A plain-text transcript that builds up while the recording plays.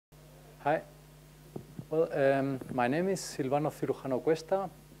Hi. Well, my name is Silvano Cirujano Cuesta.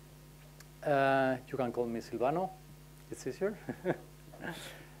 You can call me Silvano. It's easier.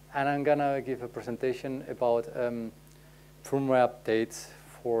 And I'm going to give a presentation about firmware updates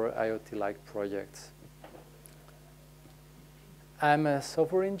for IoT-like projects. I'm a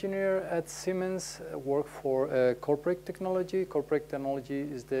software engineer at Siemens. I work for corporate technology. Corporate technology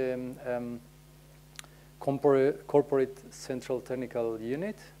is the corporate central technical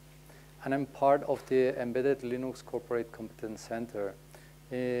unit. And I'm part of the Embedded Linux Corporate Competence Center.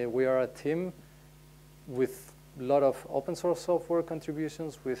 We are a team with a lot of open source software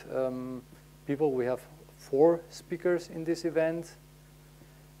contributions with people. We have 4 speakers in this event.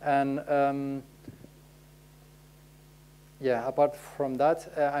 And yeah, apart from that,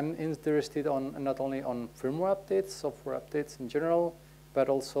 I'm interested on not only on firmware updates, software updates in general, but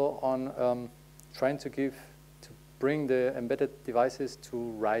also on trying to bring the embedded devices to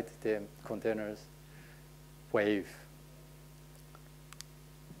ride the containers wave.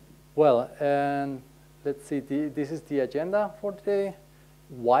 Well, and let's see, this is the agenda for today.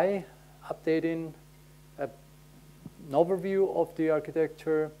 Why updating, an overview of the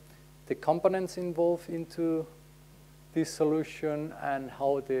architecture, the components involved into this solution, and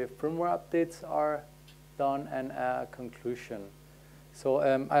how the firmware updates are done, and a conclusion. So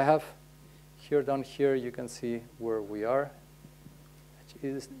I have here, down here, you can see where we are,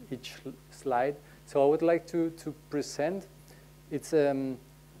 each slide. So I would like to present, it's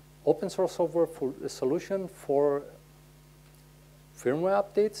open source software for a solution for firmware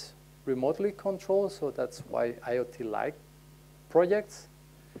updates, remotely controlled, so that's why IoT-like projects.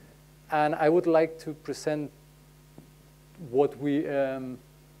 And I would like to present what we,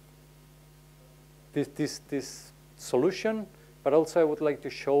 this solution, but also I would like to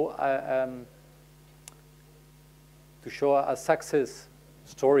show a success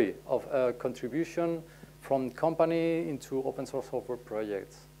story of a contribution from company into open source software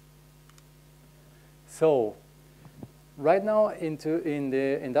projects. So right now in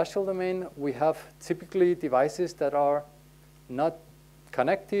the industrial domain, we have typically devices that are not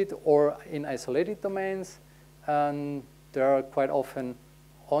connected or in isolated domains, and there are quite often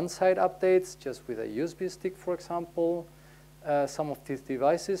on-site updates just with a USB stick, for example. Some of these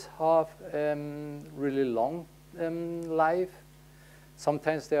devices have really long life.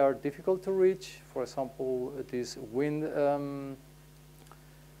 Sometimes they are difficult to reach. For example, these wind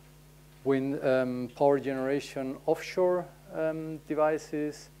power generation offshore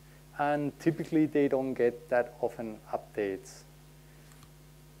devices, and typically they don't get that often updates.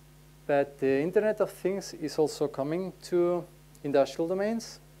 But the Internet of Things is also coming to industrial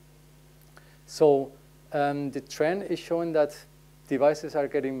domains. So the trend is showing that devices are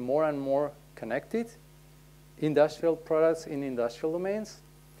getting more and more connected, industrial products in industrial domains,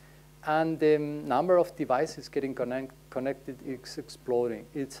 and the number of devices getting connected is exploding.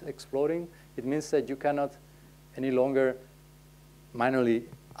 It's exploding. It means that you cannot any longer manually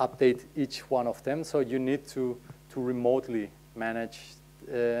update each one of them, so you need to remotely manage,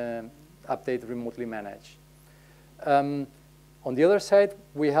 update remotely manage. On the other side,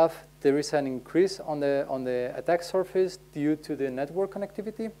 there is an increase on the attack surface due to the network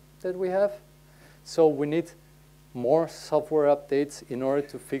connectivity that we have. So we need more software updates in order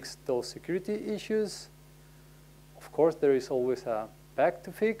to fix those security issues. Of course, there is always a bug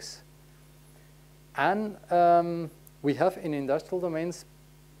to fix. And we have in industrial domains,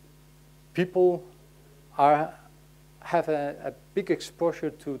 people have a big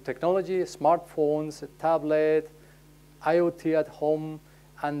exposure to technology, smartphones, a tablet, IoT at home,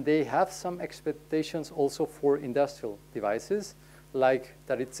 and they have some expectations also for industrial devices, like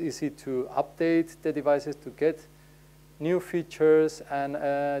that it's easy to update the devices to get new features and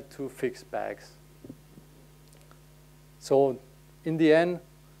to fix bugs. So in the end,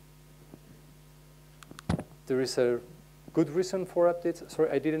 there is a good reason for updates.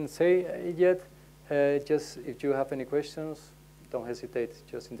 Sorry, I didn't say it yet. Just if you have any questions, don't hesitate,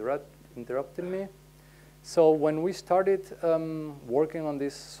 just interrupting me. So when we started working on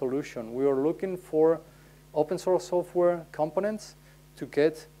this solution, we were looking for open source software components to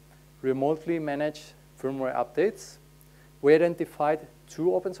get remotely managed firmware updates. We identified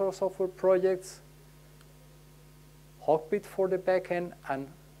 2 open source software projects, hawkBit for the backend and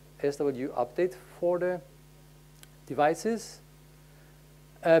SWupdate for the devices,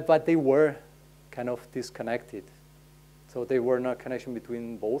 but they were kind of disconnected. So they were not connection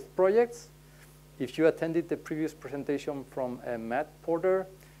between both projects. If you attended the previous presentation from Matt Porter,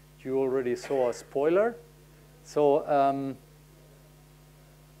 you already saw a spoiler. So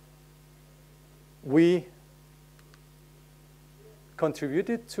we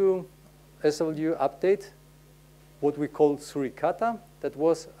contributed to SWupdate, what we call Suricata. That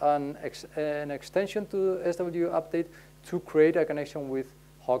was an extension to SWupdate to create a connection with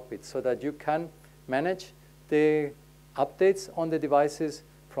hawkBit so that you can manage the updates on the devices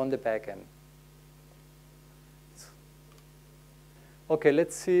from the backend. Okay,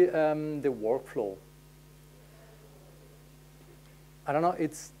 let's see the workflow. I don't know,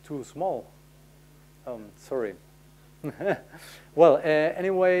 it's too small. Sorry. Well,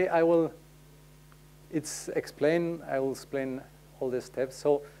 anyway, I will explain all the steps.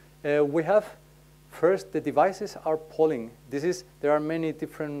 So we have first the devices are polling. There are many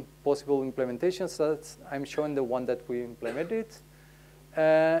different possible implementations. I'm showing the one that we implemented.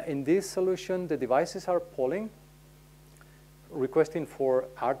 In this solution, the devices are polling, requesting for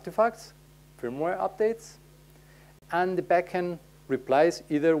artifacts, firmware updates, and the backend replies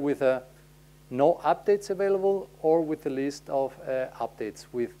either with a no updates available or with a list of updates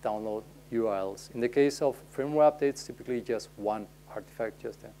with download URLs. In the case of firmware updates, typically just one artifact,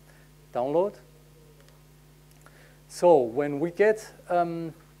 just a download. So when we get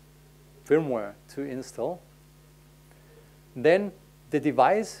firmware to install, then the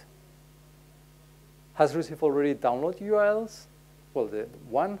device has received already download URLs, well, the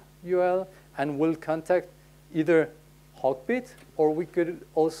one URL, and will contact either hawkBit, or we could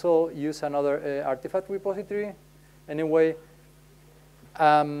also use another artifact repository. Anyway,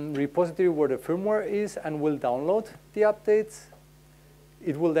 repository where the firmware is and will download the updates.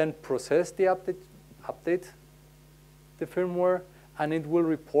 It will then process the update the firmware, and it will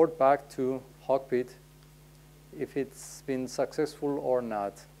report back to hawkBit if it's been successful or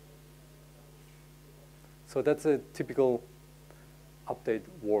not. So that's a typical update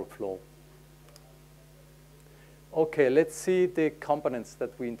workflow. Okay, let's see the components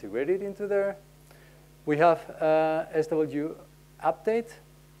that we integrated into there. We have SWupdate.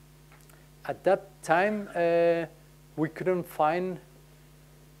 At that time, we couldn't find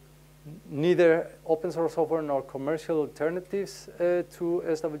neither open source software nor commercial alternatives to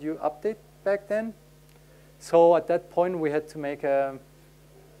SWupdate back then. So at that point, we had to make a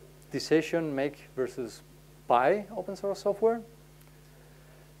decision, make versus buy open source software.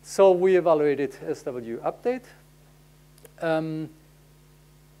 So we evaluated SWupdate.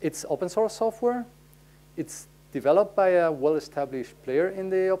 It's open source software. It's developed by a well-established player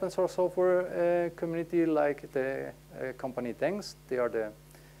in the open source software community, like the company Thanks. They are the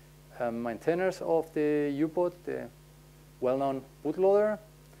maintainers of the U-boot, the well-known bootloader,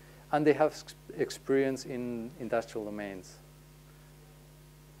 and they have experience in industrial domains.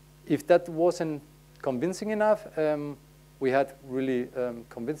 If that wasn't convincing enough, we had really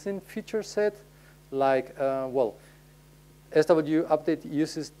convincing feature set, like, well, SWupdate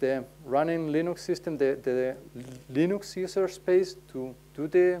uses the running Linux system, the Linux user space to do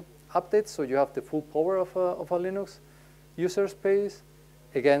the updates, so you have the full power of a Linux user space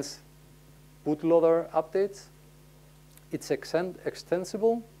against bootloader updates. It's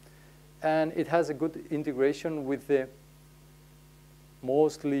extensible, and it has a good integration with the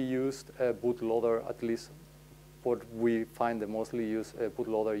mostly used bootloader, at least what we find the mostly used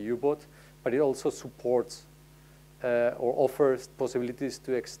bootloader U-boot, but it also supports or offers possibilities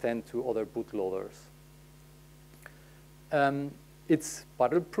to extend to other bootloaders. It's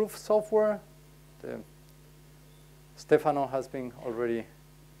battle-proof software. Stefano has been already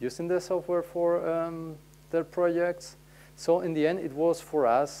using the software for their projects. So in the end, it was for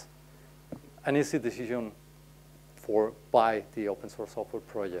us an easy decision for buy the open source software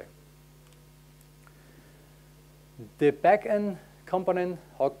project. The backend component,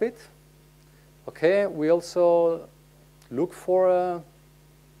 hawkBit. Okay, we also look for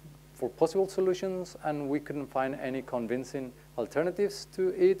possible solutions, and we couldn't find any convincing alternatives to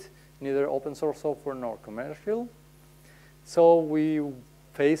it, neither open source software nor commercial. So we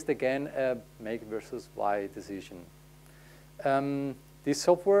faced again a make versus buy decision. This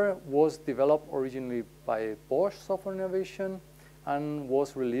software was developed originally by Bosch Software Innovation and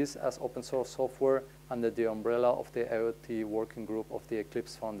was released as open source software under the umbrella of the IoT working group of the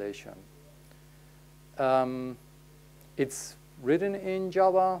Eclipse Foundation. It's written in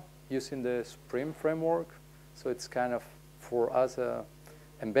Java using the Spring framework, so it's kind of, for us,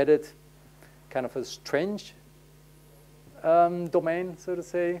 embedded, kind of a strange domain, so to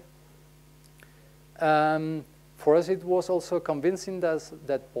say. For us, it was also convincing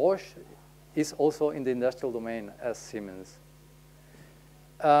that Bosch is also in the industrial domain as Siemens.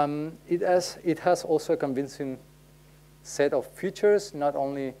 It has also a convincing set of features, not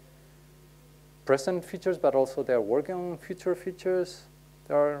only present features, but also they're working on future features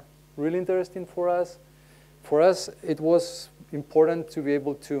that are really interesting for us. For us, it was important to be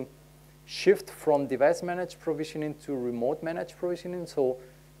able to shift from device managed provisioning to remote managed provisioning. So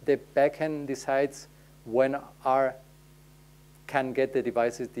the backend decides when can get the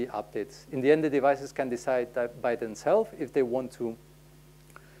devices the updates. In the end, the devices can decide that by themselves if they want to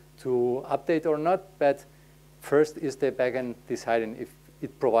update or not, but first is the backend deciding if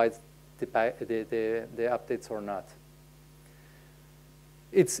it provides the updates or not.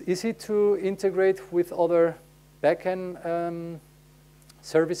 It's easy to integrate with other backend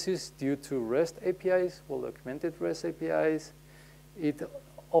services due to REST APIs, well-documented REST APIs. It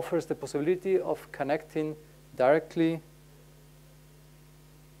offers the possibility of connecting directly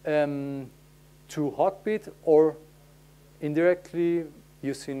to hawkBit or indirectly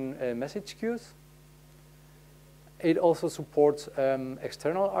using message queues. It also supports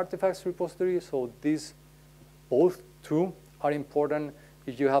external artifacts repository, so these both two are important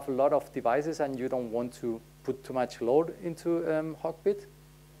if you have a lot of devices and you don't want to put too much load into hawkBit.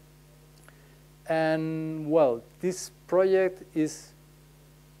 And well, this project is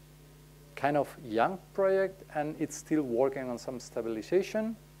kind of young project and it's still working on some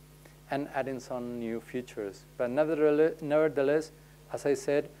stabilization and adding some new features. But nevertheless, as I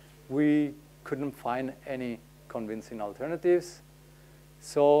said, we couldn't find any convincing alternatives.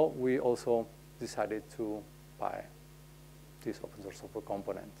 So we also decided to buy this open source software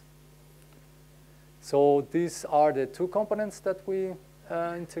component. So these are the two components that we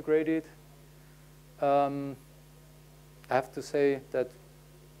integrated. I have to say that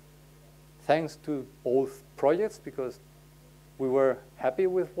thanks to both projects, because we were happy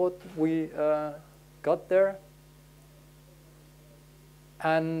with what we got there.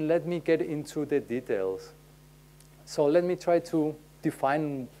 And let me get into the details. So let me try to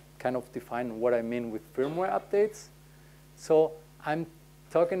define what I mean with firmware updates. So I'm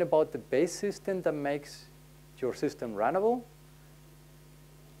talking about the base system that makes your system runnable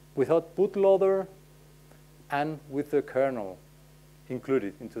without bootloader and with the kernel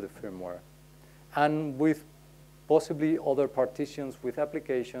included into the firmware, and with possibly other partitions with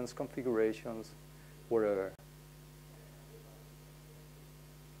applications, configurations, whatever.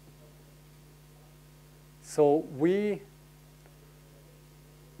 So we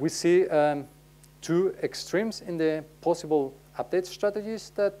see two extremes in the possible update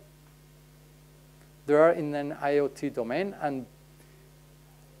strategies that there are in an IoT domain, and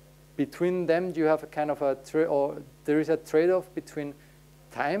between them you have a kind of there is a trade-off between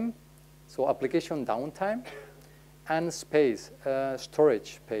time, so application downtime, and space,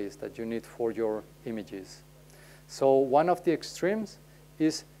 storage space that you need for your images. So one of the extremes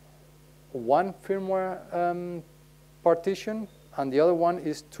is one firmware partition, and the other one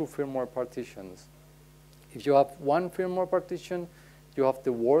is two firmware partitions. If you have one firmware partition, you have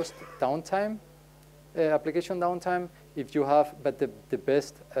the worst downtime, application downtime. If you have, but the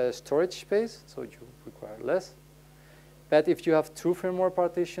best storage space, so you require less. But if you have two firmware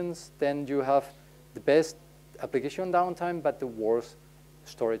partitions, then you have the best application downtime, but the worst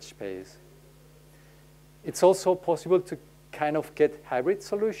storage space. It's also possible to kind of get hybrid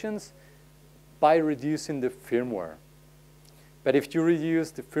solutions by reducing the firmware. But if you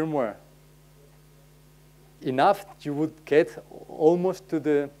reduce the firmware enough, you would get almost to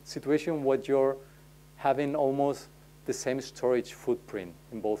the situation where you're having almost the same storage footprint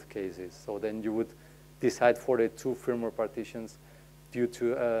in both cases. So then you would decide for the two firmware partitions due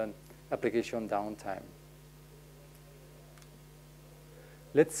to application downtime.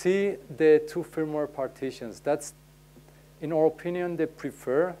 Let's see the two firmware partitions. That's, in our opinion, the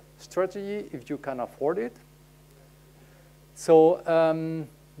preferred strategy if you can afford it. So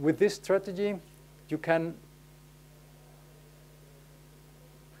with this strategy, you can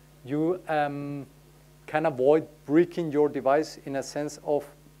avoid breaking your device in a sense of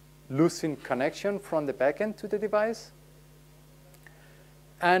losing connection from the backend to the device.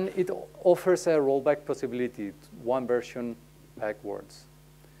 And it offers a rollback possibility, one version backwards.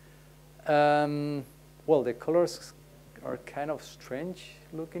 Well, the colors are kind of strange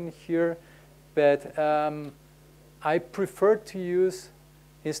looking here, but I prefer to use,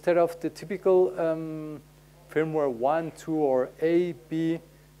 instead of the typical firmware 1, 2, or A, B,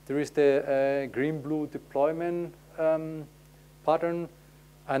 there is the green-blue deployment pattern,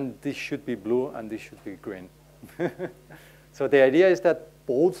 and this should be blue and this should be green. So the idea is that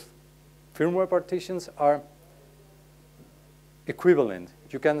both firmware partitions are equivalent.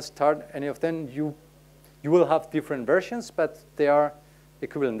 You can start any of them. You will have different versions, but they are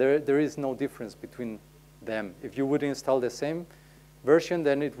equivalent. There is no difference between them. If you would install the same version,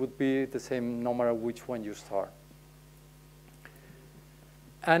 then it would be the same no matter which one you start.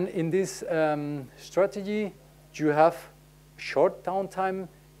 And in this strategy, you have short downtime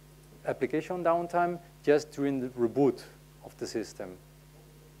application downtime just during the reboot of the system.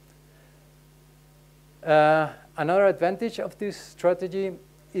 Another advantage of this strategy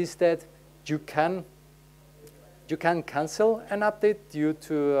is that you can cancel an update due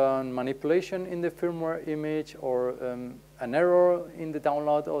to manipulation in the firmware image or an error in the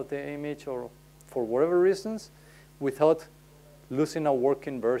download of the image or for whatever reasons without losing a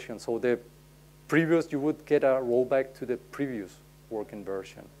working version. So the previous, you would get a rollback to the previous working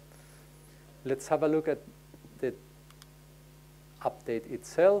version. Let's have a look at the update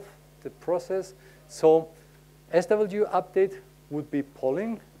itself, the process. So SWupdate would be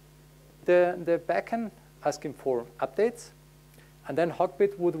polling the backend, asking for updates. And then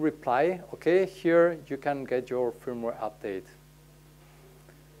hawkBit would reply, OK, here you can get your firmware update.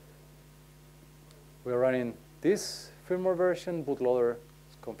 We're running this firmware version. Bootloader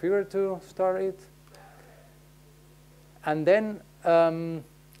is configured to start it. And then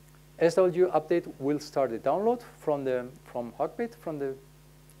SWupdate will start the download from hawkBit, from the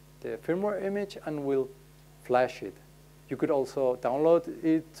firmware image, and will flash it. You could also download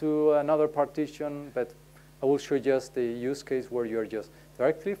it to another partition, but I will show just the use case where you're just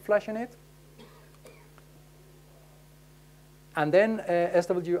directly flashing it. And then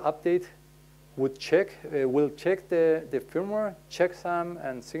SWupdate will check the firmware checksum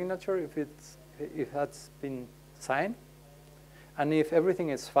and signature if it has been signed. And if everything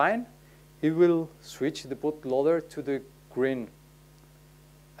is fine, it will switch the bootloader to the green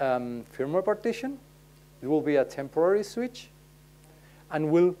firmware partition. It will be a temporary switch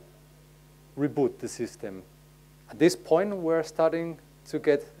and will reboot the system. At this point, we're starting to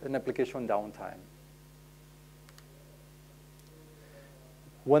get an application downtime.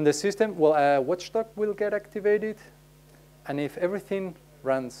 When the system, a watchdog will get activated, and if everything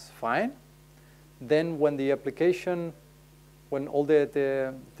runs fine, then when the application, when all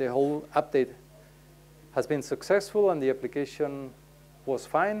the whole update has been successful and the application was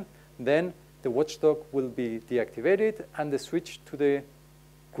fine, then the watchdog will be deactivated and the switch to the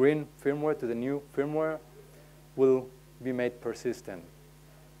green firmware, to the new firmware, will be made persistent.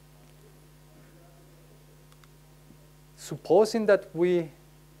 Supposing that we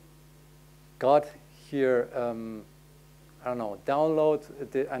got here, I don't know, download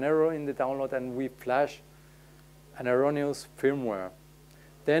an error in the download and we flash an erroneous firmware,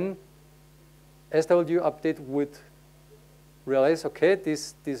 then SWupdate would realize, OK,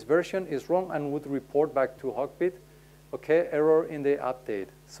 this version is wrong and would report back to hawkBit, OK, error in the update.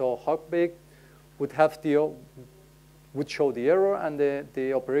 So hawkBit would show the error, and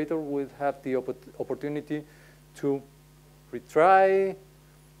the operator would have the opportunity to retry,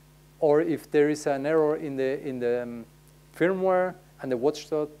 or if there is an error in the firmware and the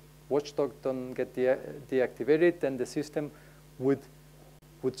watchdog don't get deactivated, then the system would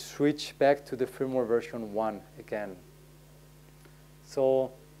switch back to the firmware version 1 again.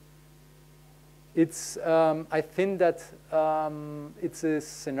 So it's I think that it's a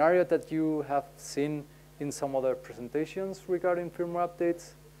scenario that you have seen in some other presentations regarding firmware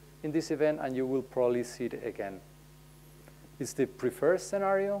updates in this event, and you will probably see it again. It's the preferred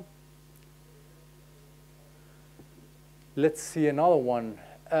scenario. Let's see another one.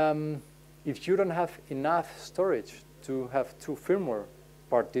 If you don't have enough storage to have 2 firmware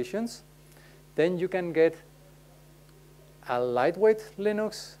partitions, then you can get a lightweight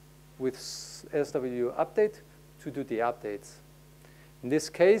Linux with SWupdate to do the updates. In this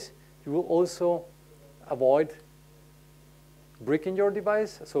case, you will also avoid bricking your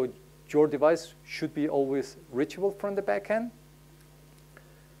device. So your device should be always reachable from the backend.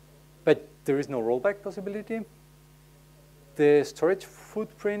 But there is no rollback possibility. The storage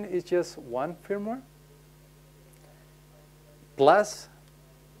footprint is just 1 firmware, plus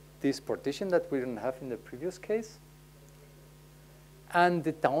this partition that we didn't have in the previous case. And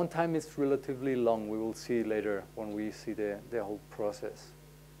the downtime is relatively long. We will see later when we see the whole process.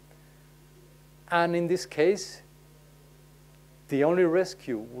 And in this case, the only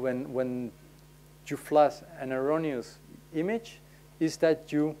rescue when you flash an erroneous image is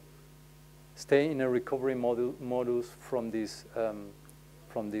that you stay in a recovery modus from this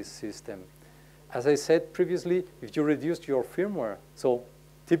system. As I said previously, if you reduce your firmware, so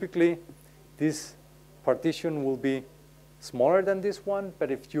typically this partition will be smaller than this one, but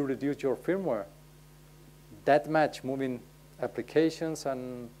if you reduce your firmware that much, moving applications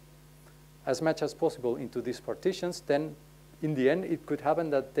and as much as possible into these partitions, then in the end it could happen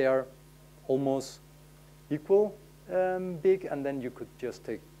that they are almost equal big, and then you could just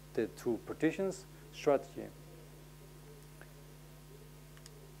take the 2 partitions strategy.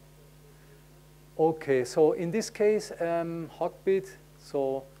 Okay, so in this case, hawkBit,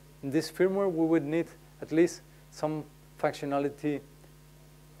 so in this firmware, we would need at least some functionality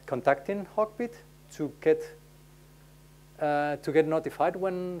contacting hawkBit to get notified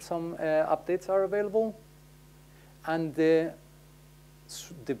when some updates are available, and the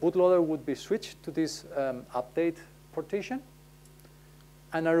bootloader would be switched to this update partition,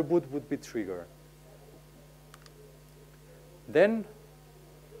 and a reboot would be triggered. Then,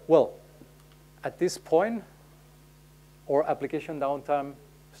 well, at this point, our application downtime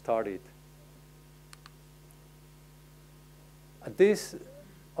started. At this,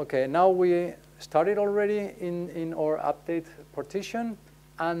 okay, now we started already in our update partition,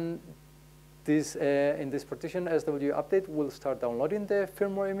 and this in this partition, SWupdate will start downloading the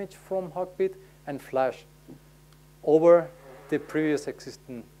firmware image from hawkBit and flash over the previous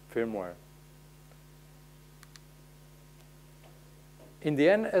existing firmware. In the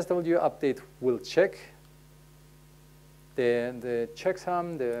end, SWupdate will check the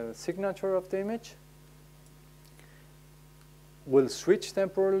checksum, the signature of the image, will switch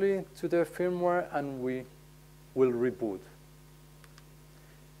temporarily to the firmware, and we will reboot.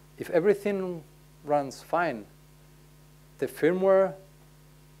 If everything runs fine, the firmware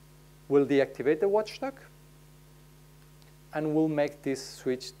will deactivate the watchdog and will make this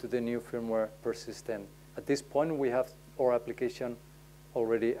switch to the new firmware persistent. At this point, we have our application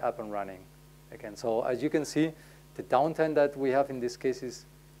already up and running again. So as you can see, the downtime that we have in this case is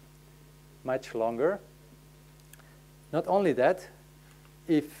much longer. Not only that,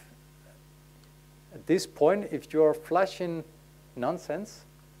 if at this point, if you are flashing nonsense,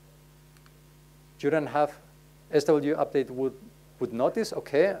 you don't have, SWupdate would notice,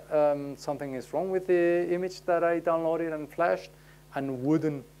 okay, something is wrong with the image that I downloaded and flashed, and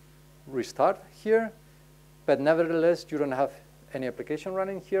wouldn't restart here. But nevertheless, you don't have any application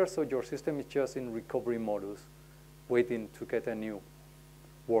running here, so your system is just in recovery modus, waiting to get a new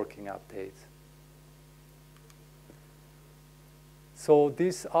working update. So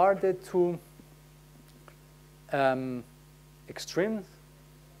these are the two extremes,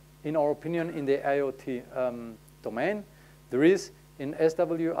 in our opinion, in the IoT domain. There is, in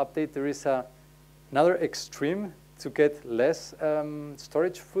SWupdate, there is another extreme to get less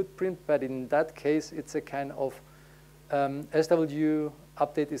storage footprint, but in that case, it's a kind of,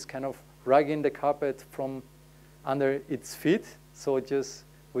 SWupdate is kind of dragging the carpet from under its feet, so just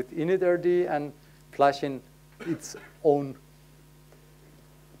with initrd and flashing its own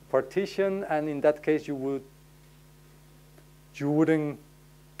partition, and in that case, you wouldn't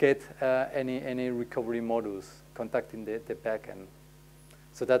get any recovery modus contacting the backend.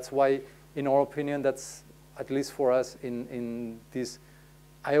 So that's why, in our opinion, that's, at least for us in these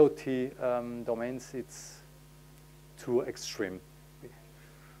IoT domains, it's too extreme.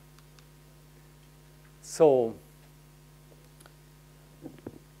 So,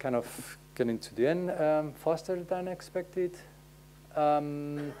 kind of getting to the end faster than expected.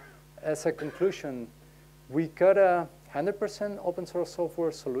 As a conclusion, we got a 100% open source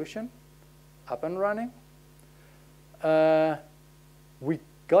software solution up and running. We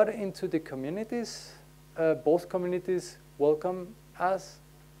got into the communities. Both communities welcome us.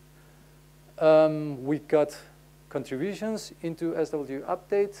 We got contributions into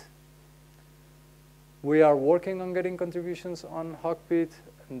SWupdate. We are working on getting contributions on hawkBit.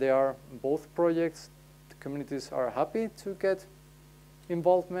 And they are both projects. The communities are happy to get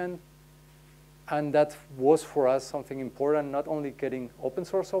involvement. And that was for us something important, not only getting open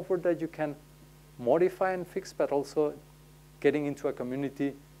source software that you can modify and fix, but also getting into a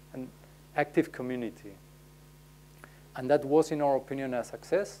community, an active community. And that was, in our opinion, a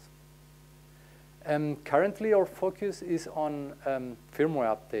success. Currently, our focus is on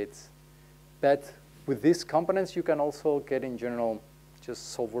firmware updates. But with these components, you can also get, in general,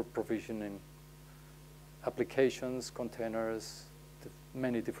 just software provisioning, applications, containers,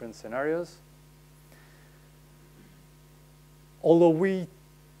 many different scenarios. Although we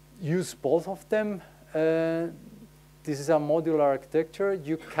use both of them, this is a modular architecture.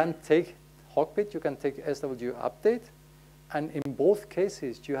 You can take hawkBit, you can take SWupdate, and in both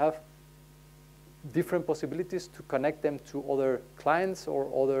cases, you have different possibilities to connect them to other clients or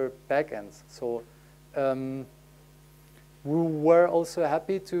other backends. So we were also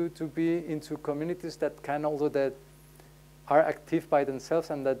happy to be into communities that can also, that are active by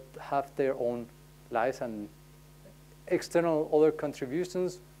themselves and that have their own lives and external other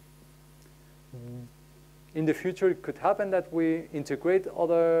contributions. In the future, it could happen that we integrate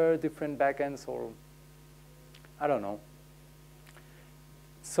other different backends, or I don't know.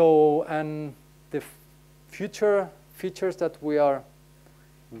 So, and the future features that we are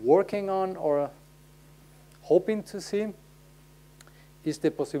working on or hoping to see is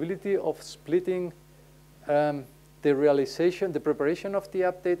the possibility of splitting the realization, the preparation of the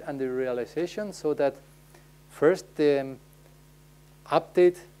update and the realization, so that first the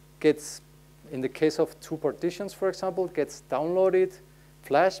update gets, in the case of 2 partitions, for example, gets downloaded,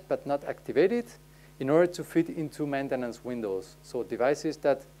 flashed, but not activated, in order to fit into maintenance windows. So devices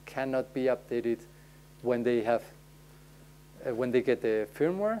that cannot be updated when they have, when they get the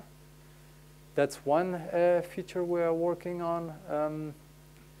firmware. That's one feature we are working on.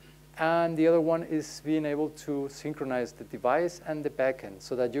 And the other one is being able to synchronize the device and the backend,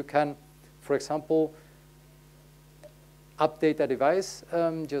 so that you can, for example, update a device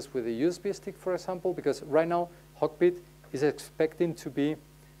just with a USB stick, for example, because right now hawkBit is expecting to be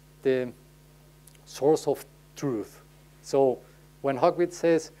the source of truth. So when hawkBit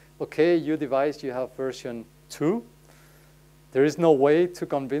says, okay, your device, you have version 2, there is no way to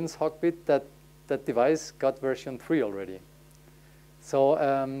convince hawkBit that that device got version 3 already. So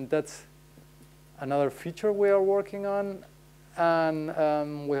that's another feature we are working on,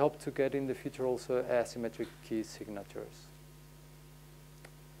 and we hope to get in the future also asymmetric key signatures.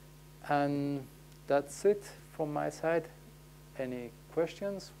 And that's it from my side. Any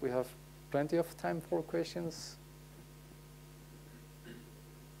questions? We have plenty of time for questions. You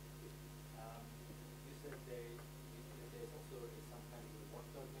said there's also some kind of a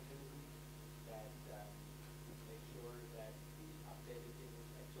watchdog mechanism that makes sure that the updated thing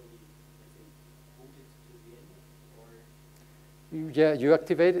is actually, let's say, booted to the end, or? Yeah, you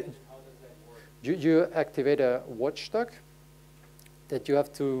activate it. How does that work? You activate a watchdog that you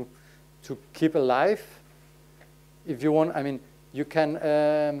have to keep alive. If you want, I mean, you can,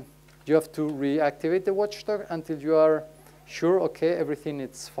 you have to reactivate the watchdog until you are sure, okay, everything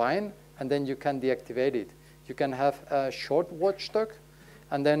is fine, and then you can deactivate it. You can have a short watchdog,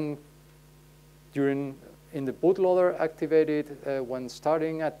 and then in the bootloader activate it, when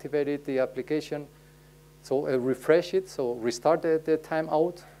starting activate the application, so refresh it, so restart the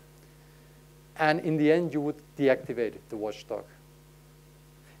timeout, and in the end you would deactivate the watchdog.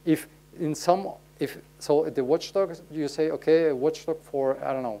 So the watchdog, you say, okay, a watchdog for,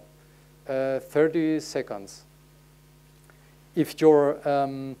 I don't know, 30 seconds. If your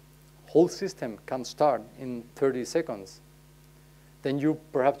whole system can start in 30 seconds, then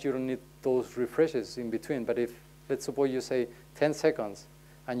perhaps you don't need those refreshes in between. But if, let's suppose you say 10 seconds,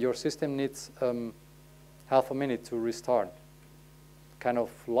 and your system needs half a minute to restart, kind of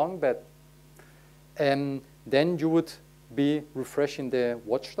long, but then you would be refreshing the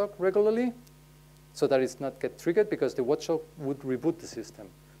watchdog regularly, so that it's not get triggered, because the watchdog would reboot the system.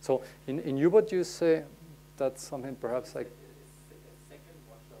 So in SWupdate, you say that's something perhaps like Second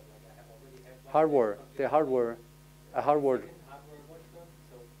watchdog, like I have already had one. hardware, a hardware. Second hardware watchdog.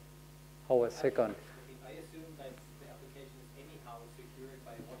 So How a second? I assume that the application is anyhow secured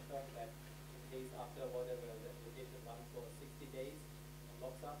by a watchdog, that in case after whatever the application runs for 60 days and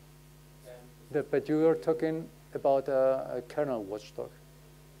locks up, then But you are talking about a kernel watchdog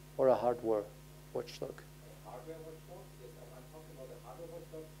or a hardware watchdog. a hardware watchdog? Yes, I'm talking about a hardware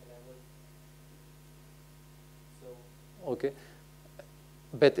watchdog, and I was so. Okay.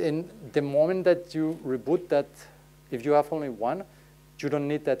 But in the moment that you reboot that, if you have only one, you don't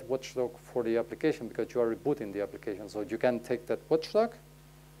need that watchdog for the application, because you are rebooting the application. So you can take that watchdog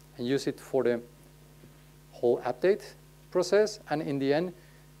and use it for the whole update process, and in the end,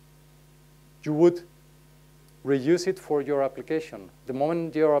 you would reuse it for your application. The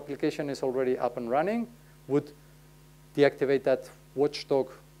moment your application is already up and running, would deactivate that watchdog,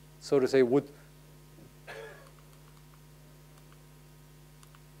 so to say, would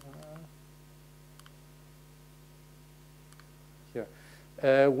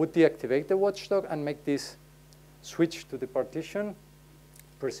would deactivate the watchdog and make this switch to the partition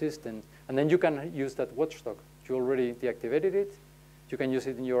persistent. And then you can use that watchdog. You already deactivated it. You can use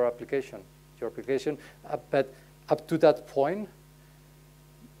it in your application. But up to that point,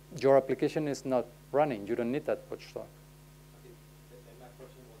 your application is not running. You don't need that watchdog. Okay. Then my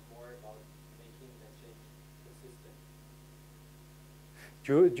question was more about making that change persistent.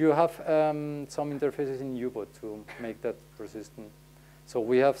 You have some interfaces in SWupdate to make that persistent. So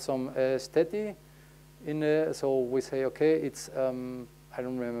we have some steady in so we say, okay, it's, I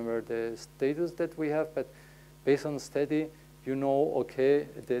don't remember the status that we have, but based on steady, you know, okay,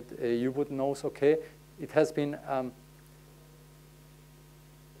 that SWupdate knows, okay, it has been,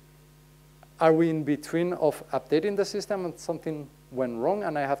 are we in between of updating the system and something went wrong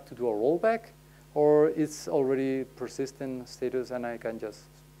and I have to do a rollback, or it's already persistent status and I can just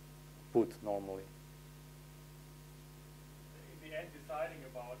boot normally? In the end, deciding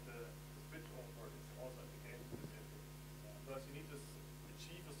about the switch over is also application specific. Because you need to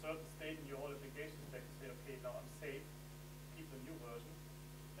certain state in your whole application stack to say, okay, now I'm safe, keep the new version,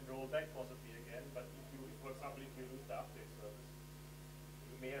 and roll back possibly again. But if you, for example, if you lose the update service,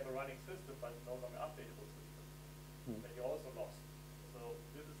 you may have a running system, but no longer updatable system. Then you're also lost. So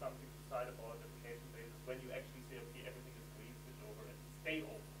this is something to decide about application basis when you actually say, okay, everything is green, switch over and stay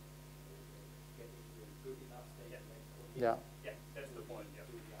open. Getting to a good enough state. Yeah. Yeah, that's the point. Yeah.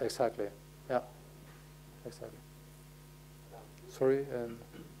 Exactly. Yeah. Exactly. Sorry. How do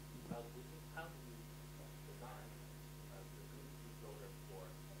you design the good bootloader for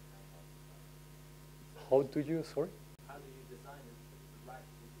How do you? Sorry. How do you design the right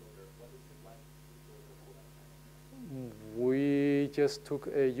bootloader? What is the right bootloader for that kind of thing? We just took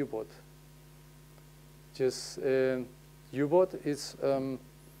a U-boot. Just U-boot is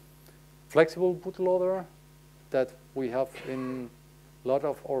flexible bootloader that we have in a lot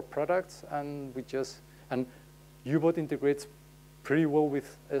of our products, and U-boot integrates pretty well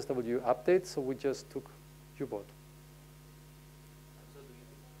with SWupdate, so we just took U-boot. So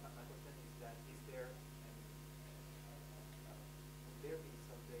my question is that would there be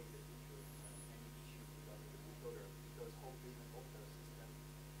someday in the future any issues regarding the bootloader, because hawkBit and OSS system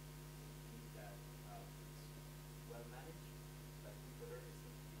mean that it's well managed, but bootloader is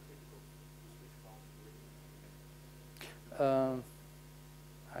critical to switch from the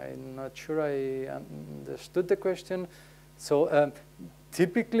I'm not sure I understood the question. So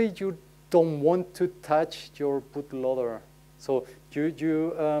typically you don't want to touch your bootloader. So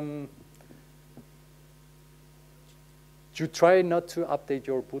you try not to update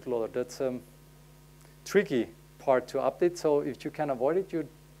your bootloader. That's a tricky part to update. So if you can avoid it, you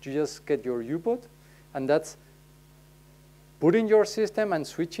just get your U-boot, and that's booting your system and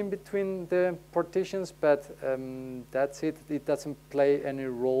switching between the partitions, but that's it. It doesn't play any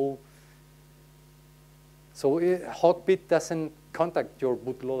role. So hawkBit doesn't contact your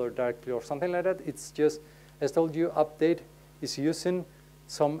bootloader directly or something like that. It's just SWupdate is using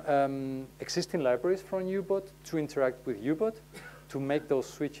some existing libraries from U-boot to interact with U-boot to make those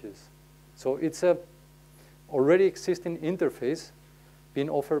switches. So it's a already existing interface being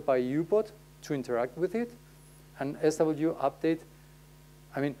offered by U-boot to interact with it. And SWupdate,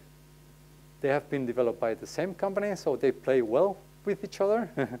 I mean, they have been developed by the same company, so they play well with each other.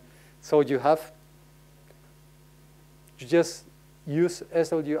 So you just use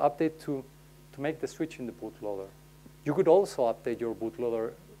SWupdate to make the switch in the bootloader. You could also update your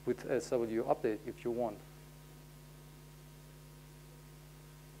bootloader with SWupdate if you want.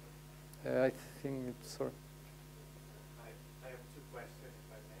 I think it's, sorry. I have two questions, if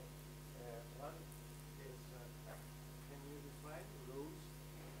I may. One is, can you define rules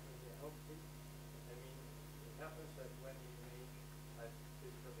in the hawkBit? I mean, it happens that when you make a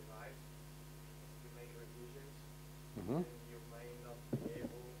physical device, you make revisions, and you may not be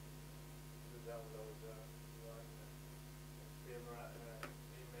able to download one firmware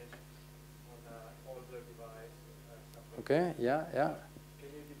image on an older device. Okay, yeah. Can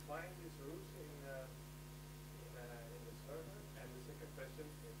you define these rules in the server? And the second question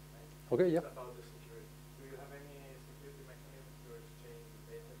is about the security. Do you have any security mechanism to exchange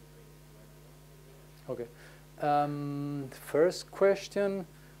data between the two? Okay. First question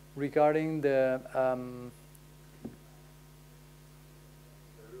regarding the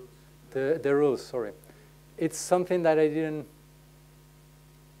rules. Sorry, it's something that I didn't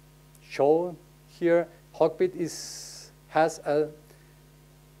show here. hawkBit has a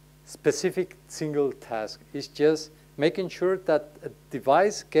specific single task. It's just making sure that a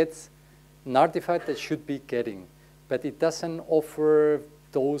device gets an artifact that should be getting, but it doesn't offer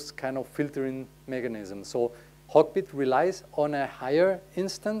those kind of filtering mechanisms. So hawkBit relies on a higher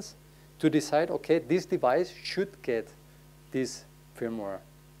instance to decide, okay, this device should get this firmware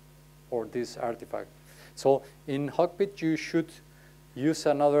or this artifact. So in hawkBit, you should use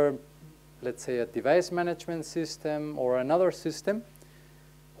another, let's say, a device management system or another system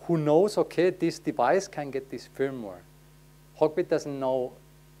who knows, okay, this device can get this firmware. hawkBit doesn't know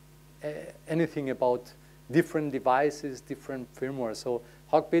anything about different devices, different firmware. So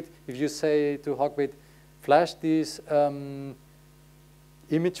hawkBit, if you say to hawkBit, flash this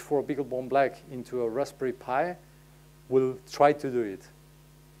image for BeagleBone Black into a Raspberry Pi, will try to do it.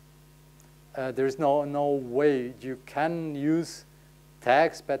 There is no way. You can use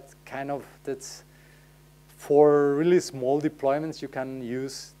tags, but kind of that's for really small deployments. You can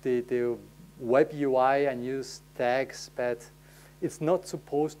use the web UI and use tags, but it's not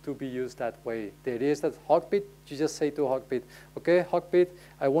supposed to be used that way. The idea is that hawkBit, you just say to hawkBit, okay, hawkBit,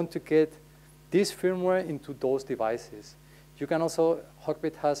 I want to get this firmware into those devices. You can also,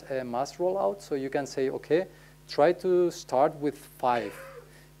 hawkBit has a mass rollout, so you can say, okay, try to start with 5.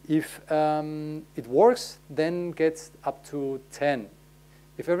 If it works, then gets up to 10.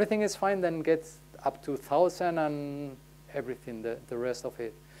 If everything is fine, then gets up to 1,000 and everything, the rest of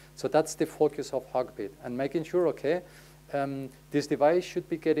it. So that's the focus of hawkBit, and making sure, okay, this device should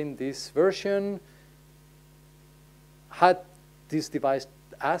be getting this version. Had this device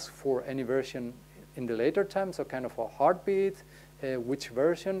asked for any version in the later time, so kind of a heartbeat, which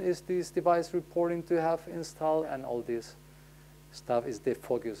version is this device reporting to have installed, and all this stuff is the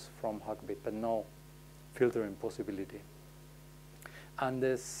focus from hawkBit, but no filtering possibility. And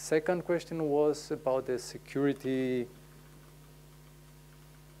the second question was about the security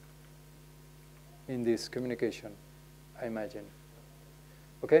in this communication, I imagine.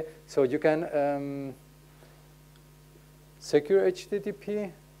 Okay, so you can secure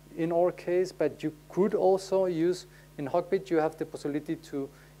HTTP in our case, but you could also use, in hawkBit, you have the possibility to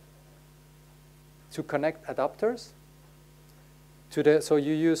connect adapters to the, so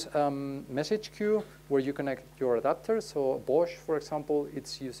you use message queue where you connect your adapters. So Bosch, for example,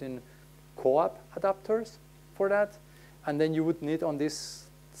 it's using co-op adapters for that. And then you would need on this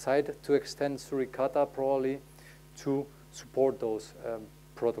side to extend Suricata probably to support those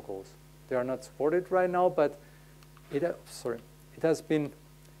protocols. They are not supported right now, but it has been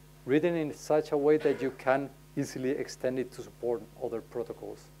written in such a way that you can easily extend it to support other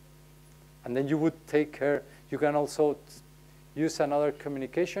protocols. And then you would take care, you can also use another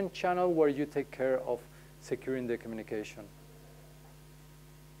communication channel where you take care of securing the communication.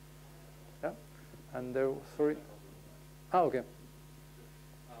 Yeah, and there, sorry. Ah, okay. You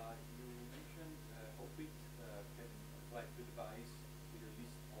mentioned hawkBit can apply to the device with a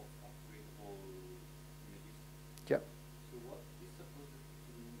list of upgradable images. Yeah. So what is supposed to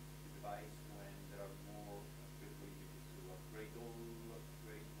do the device when there are more upgradable images? So upgrade all,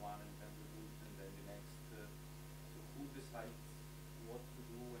 upgrade one and then reboot, and then the next. So who decides what to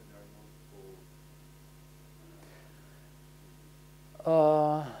do when there are multiple?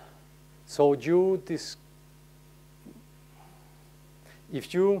 So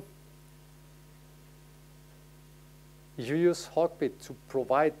if you use hawkBit to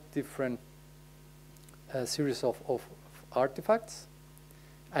provide different series of artifacts,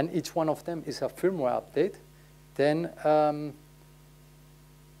 and each one of them is a firmware update, then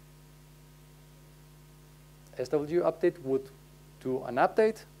SWupdate would do an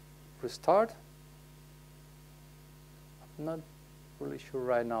update, restart. I'm not really sure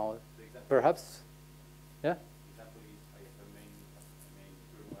right now. Perhaps, yeah? Example is I have a main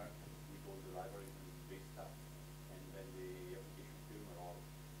firmware with all the libraries and base stuff, and then the application firmware or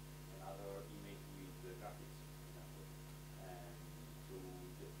another image with the graphics, for example. And so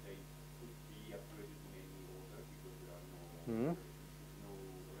they could be upgraded in any order because there are no dependencies.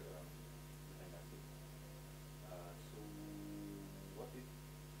 So what is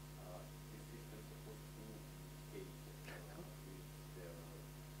this system supposed to do in this case with their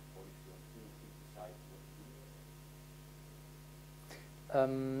policy on who decides what to do?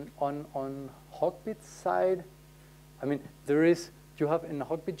 On hawkBit side, I mean, there is, you have in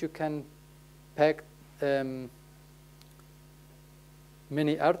hawkBit, you can pack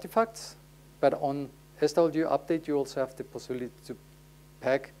many artifacts, but on SWupdate, you also have the possibility to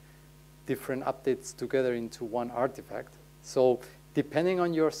pack different updates together into one artifact. So depending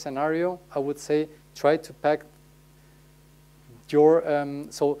on your scenario, I would say try to pack your,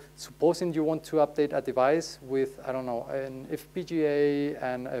 so supposing you want to update a device with, I don't know, an FPGA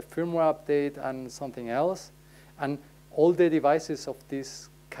and a firmware update and something else, and all the devices of this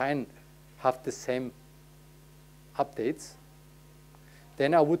kind have the same updates,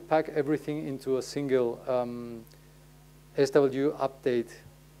 then I would pack everything into a single SWupdate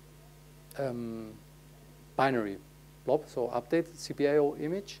binary blob, so update CPIO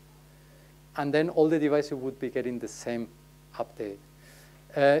image, and then all the devices would be getting the same update.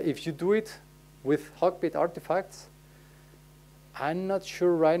 If you do it with hawkBit artifacts, I'm not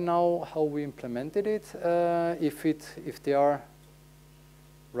sure right now how we implemented it, if they are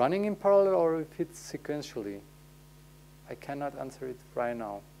running in parallel or if it's sequentially. I cannot answer it right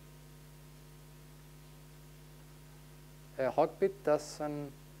now. hawkBit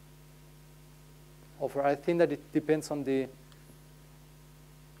doesn't offer. I think that it depends on the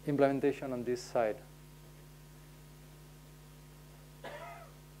implementation on this side.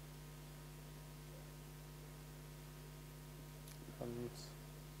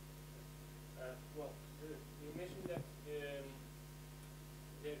 Well, you mentioned that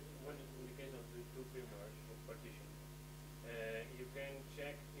when in the case of the two firmwares of partition, you can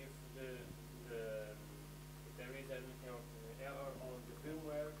check if if there is an error on the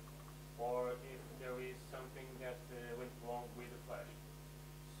firmware or if there is something that went wrong with the flash.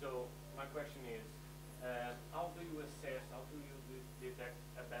 detect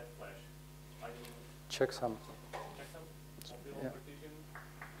a bad flash? Are you Checksum. checksum of the whole Yeah. partition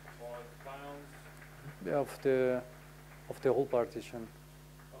or bounds? Of the whole partition.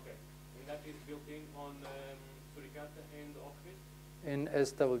 Okay. And that is built in on Suricata and hawkBit? In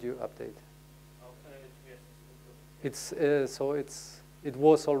SWupdate. Yes. It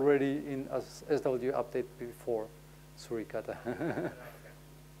was already in SWupdate before Suricata.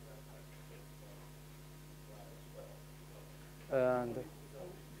 And Do you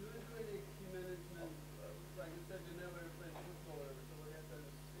do any key management? Like you said, you never replace bootloader, so what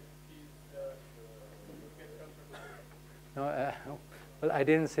happens if keys get compromised? no, well, I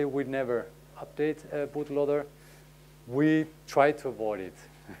didn't say we'd never update a bootloader. We try to avoid it.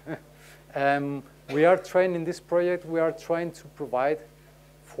 We are trying in this project. We are trying to provide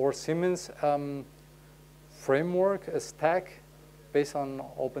for Siemens framework, a stack based on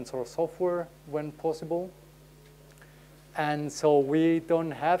open source software when possible. And so we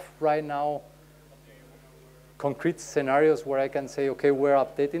don't have right now concrete scenarios where I can say, okay, we're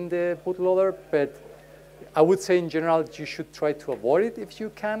updating the bootloader, but I would say in general, you should try to avoid it if you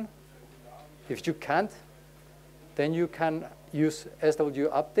can. If you can't, then you can use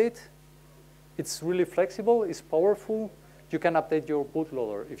SWupdate. It's really flexible, it's powerful. You can update your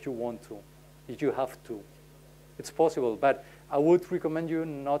bootloader if you want to, if you have to. It's possible, but I would recommend you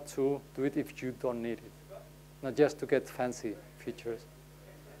not to do it if you don't need it, not just to get fancy features.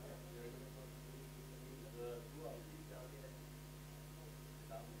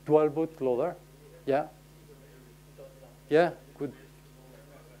 Dual bootloader, yeah. Yeah, good.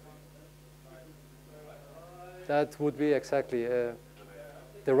 That would be exactly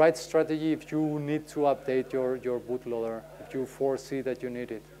the right strategy if you need to update your bootloader, if you foresee that you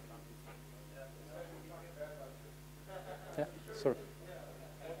need it. Yeah, sorry.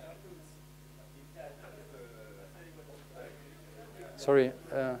 Sorry,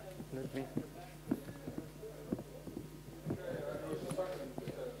 let me.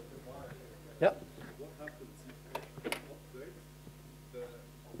 Yeah. What happens if you upgrade the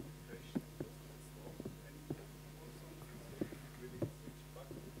application installed and really switch back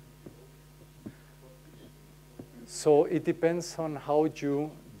to the old partition? So it depends on how you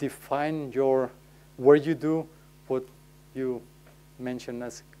define where you do what you mentioned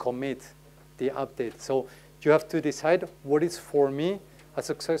as commit the update. So you have to decide what is for me a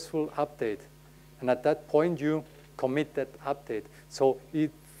successful update. And at that point, you commit that update. So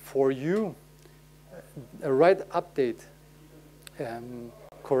for you, a right update,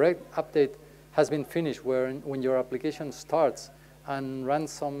 correct update has been finished when your application starts and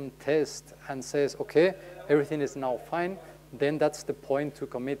runs some test and says, okay, everything is now fine, then that's the point to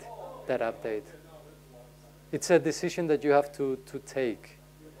commit that update. It's a decision that you have to take.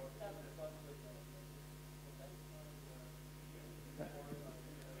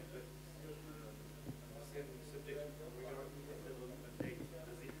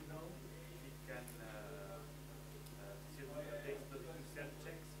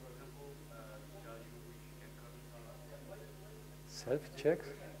 Self-checks?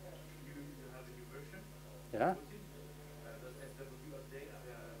 Yeah.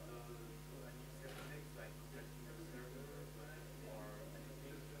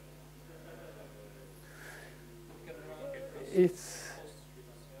 It's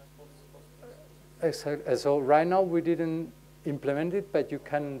exactly. So right now we didn't implement it, but you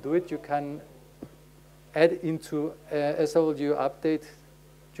can do it. You can add into SWupdate.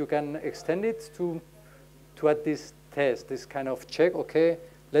 You can extend it to add this test, this kind of check. Okay,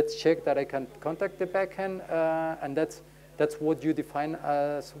 let's check that I can contact the backend, and that's what you define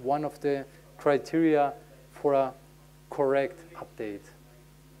as one of the criteria for a correct update.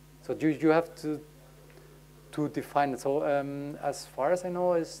 So you have to define it. So as far as I know,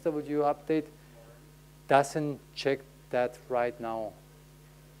 SWupdate doesn't check that right now.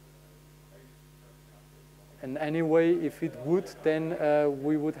 And anyway, if it would, then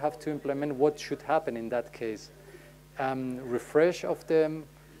we would have to implement what should happen in that case. Refresh of the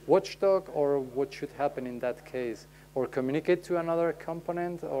watchdog, or what should happen in that case? Or communicate to another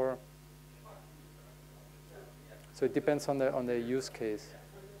component, or so it depends on the use case.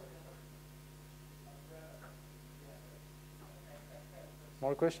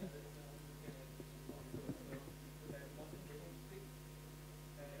 More questions?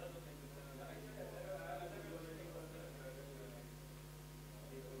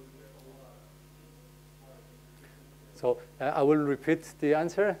 So I will repeat the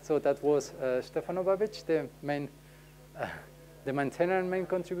answer. So that was Stefano Babic, the maintainer and main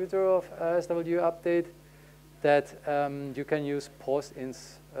contributor of SWupdate, that you can use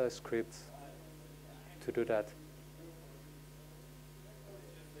post-ins scripts to do that.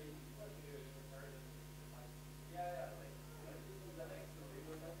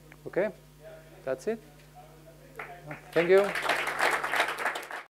 Okay, that's it. Thank you.